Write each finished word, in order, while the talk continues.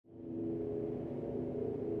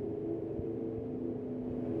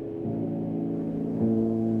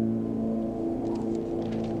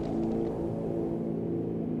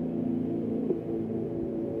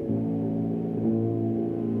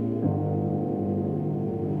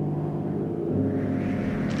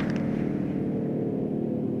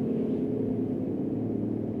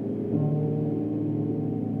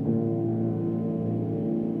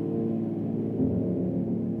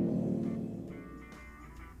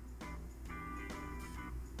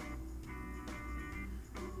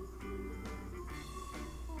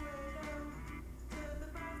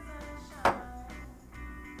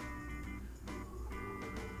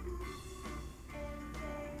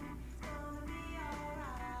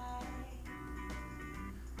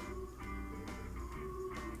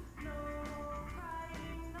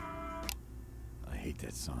hate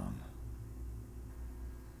that song.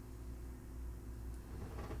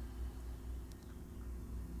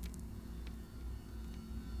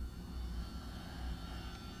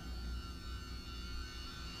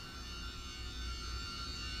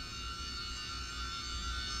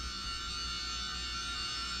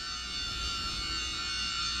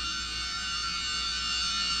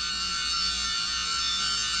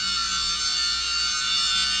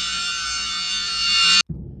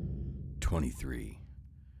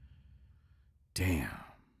 Damn.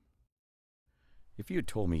 If you had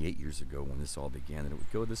told me 8 years ago when this all began that it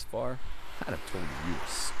would go this far, I'd have told you were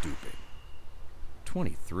stupid.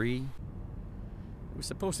 23? It was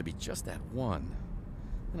supposed to be just that one.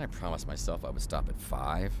 Then I promised myself I would stop at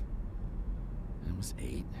 5. And it was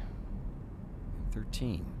 8. And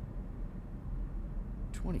 13.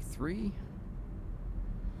 23?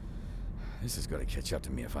 This is going to catch up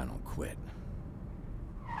to me if I don't quit.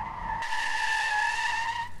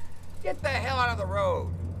 Get the hell out of the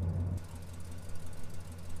road!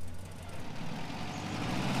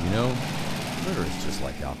 You know, murder is just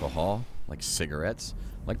like alcohol, like cigarettes,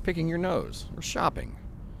 like picking your nose, or shopping.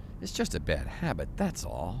 It's just a bad habit, that's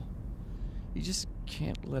all. You just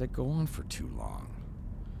can't let it go on for too long.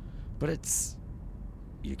 But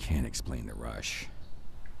you can't explain the rush.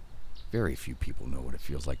 Very few people know what it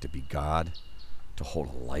feels like to be God, to hold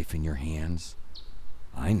a life in your hands.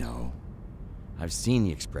 I know. I've seen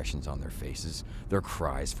the expressions on their faces, their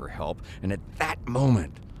cries for help, and at that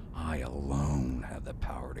moment, I alone have the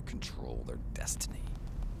power to control their destiny.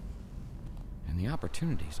 And the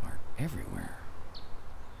opportunities aren't everywhere.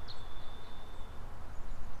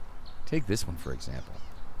 Take this one, for example.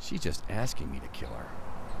 She's just asking me to kill her.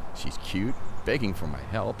 She's cute, begging for my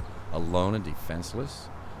help, alone and defenseless.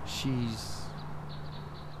 She's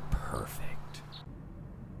perfect.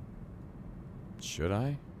 Should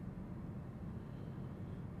I?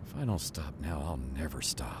 If I don't stop now, I'll never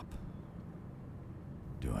stop.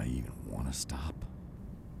 Do I even want to stop?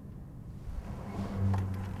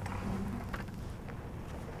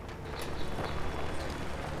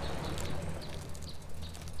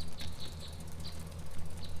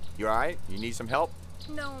 You alright? You need some help?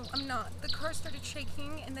 No, I'm not. The car started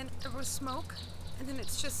shaking, and then there was smoke, and then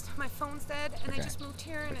it's just, my phone's dead, and Okay. I just moved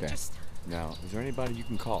here, and Okay. it just... Now, is there anybody you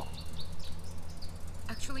can call?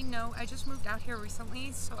 Actually, no, I just moved out here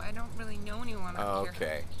recently, so I don't really know anyone out here.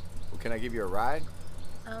 Okay. Well, can I give you a ride?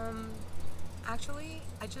 Actually,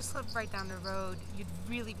 I just live right down the road. You'd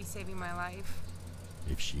really be saving my life.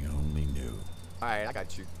 If she only knew. Alright, I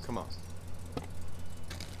got you. Come on.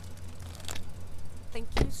 Thank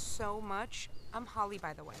you so much. I'm Holly,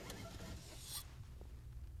 by the way.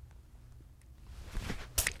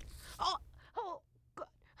 Oh, God.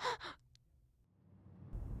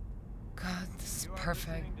 God, this is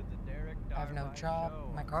perfect. I have no job,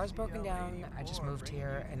 my car's broken down, I just moved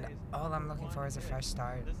here, and all I'm looking for is a fresh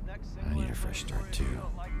start. I need a fresh start, too.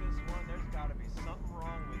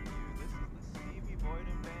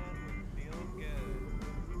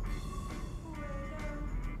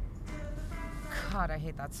 God, I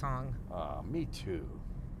hate that song. Me too.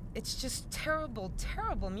 It's just terrible,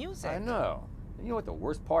 terrible music. I know. And you know what the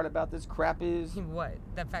worst part about this crap is? What?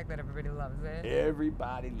 The fact that everybody loves it?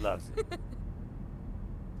 Everybody loves it.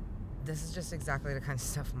 This is just exactly the kind of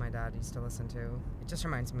stuff my dad used to listen to. It just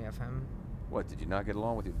reminds me of him. What, did you not get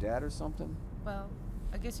along with your dad or something? Well,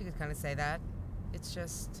 I guess you could kind of say that. It's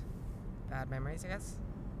just bad memories, I guess.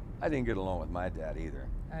 I didn't get along with my dad either.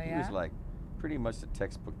 Oh, He yeah? was like pretty much the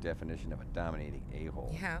textbook definition of a dominating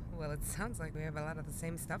a-hole. Yeah, well, it sounds like we have a lot of the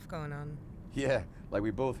same stuff going on. Yeah, like we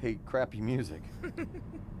both hate crappy music.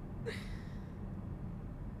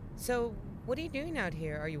 So, what are you doing out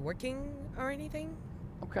here? Are you working or anything?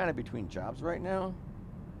 I'm kind of between jobs right now.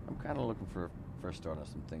 I'm kind of looking for a fresh start on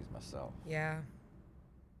some things myself. Yeah.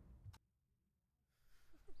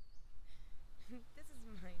 This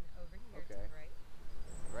is mine over here to Okay. the right.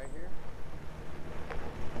 Right here?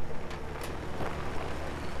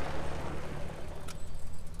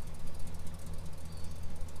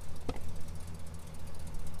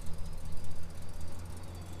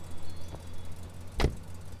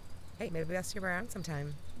 Hey, maybe I'll see you around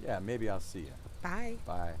sometime. Yeah, maybe I'll see you. Bye.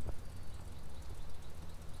 Bye.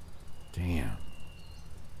 Damn.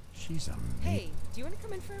 She's a Hey, do you want to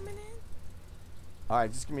come in for a minute? All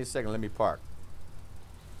right, just give me a second. Let me park.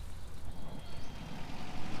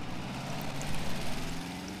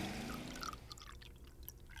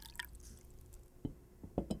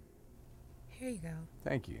 Here you go.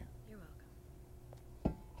 Thank you. You're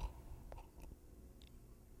welcome.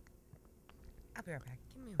 I'll be right back.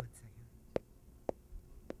 Give me 1 second.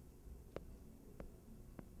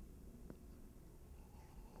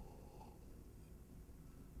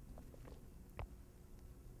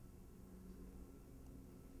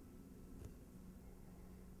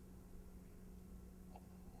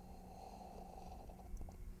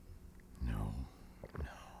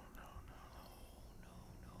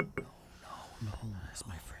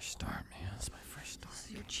 fresh start, man. It's my fresh start. This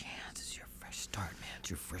is your chance. It's your fresh start, man. It's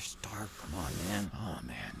your fresh start. Come on, man. Oh,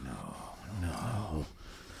 man, no. No.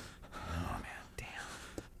 No, man.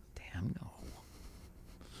 Damn, no.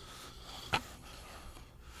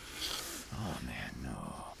 Oh, man,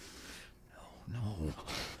 no.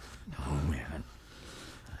 No, man.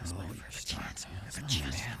 That's my fresh start, man. That's my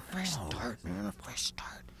chance. Fresh start, man. A fresh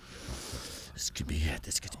start. This could be it.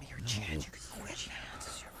 This could be your chance. You could quit. This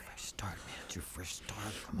is your fresh start, man. It's your fresh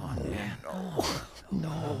start. Come on, man.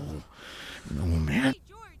 No.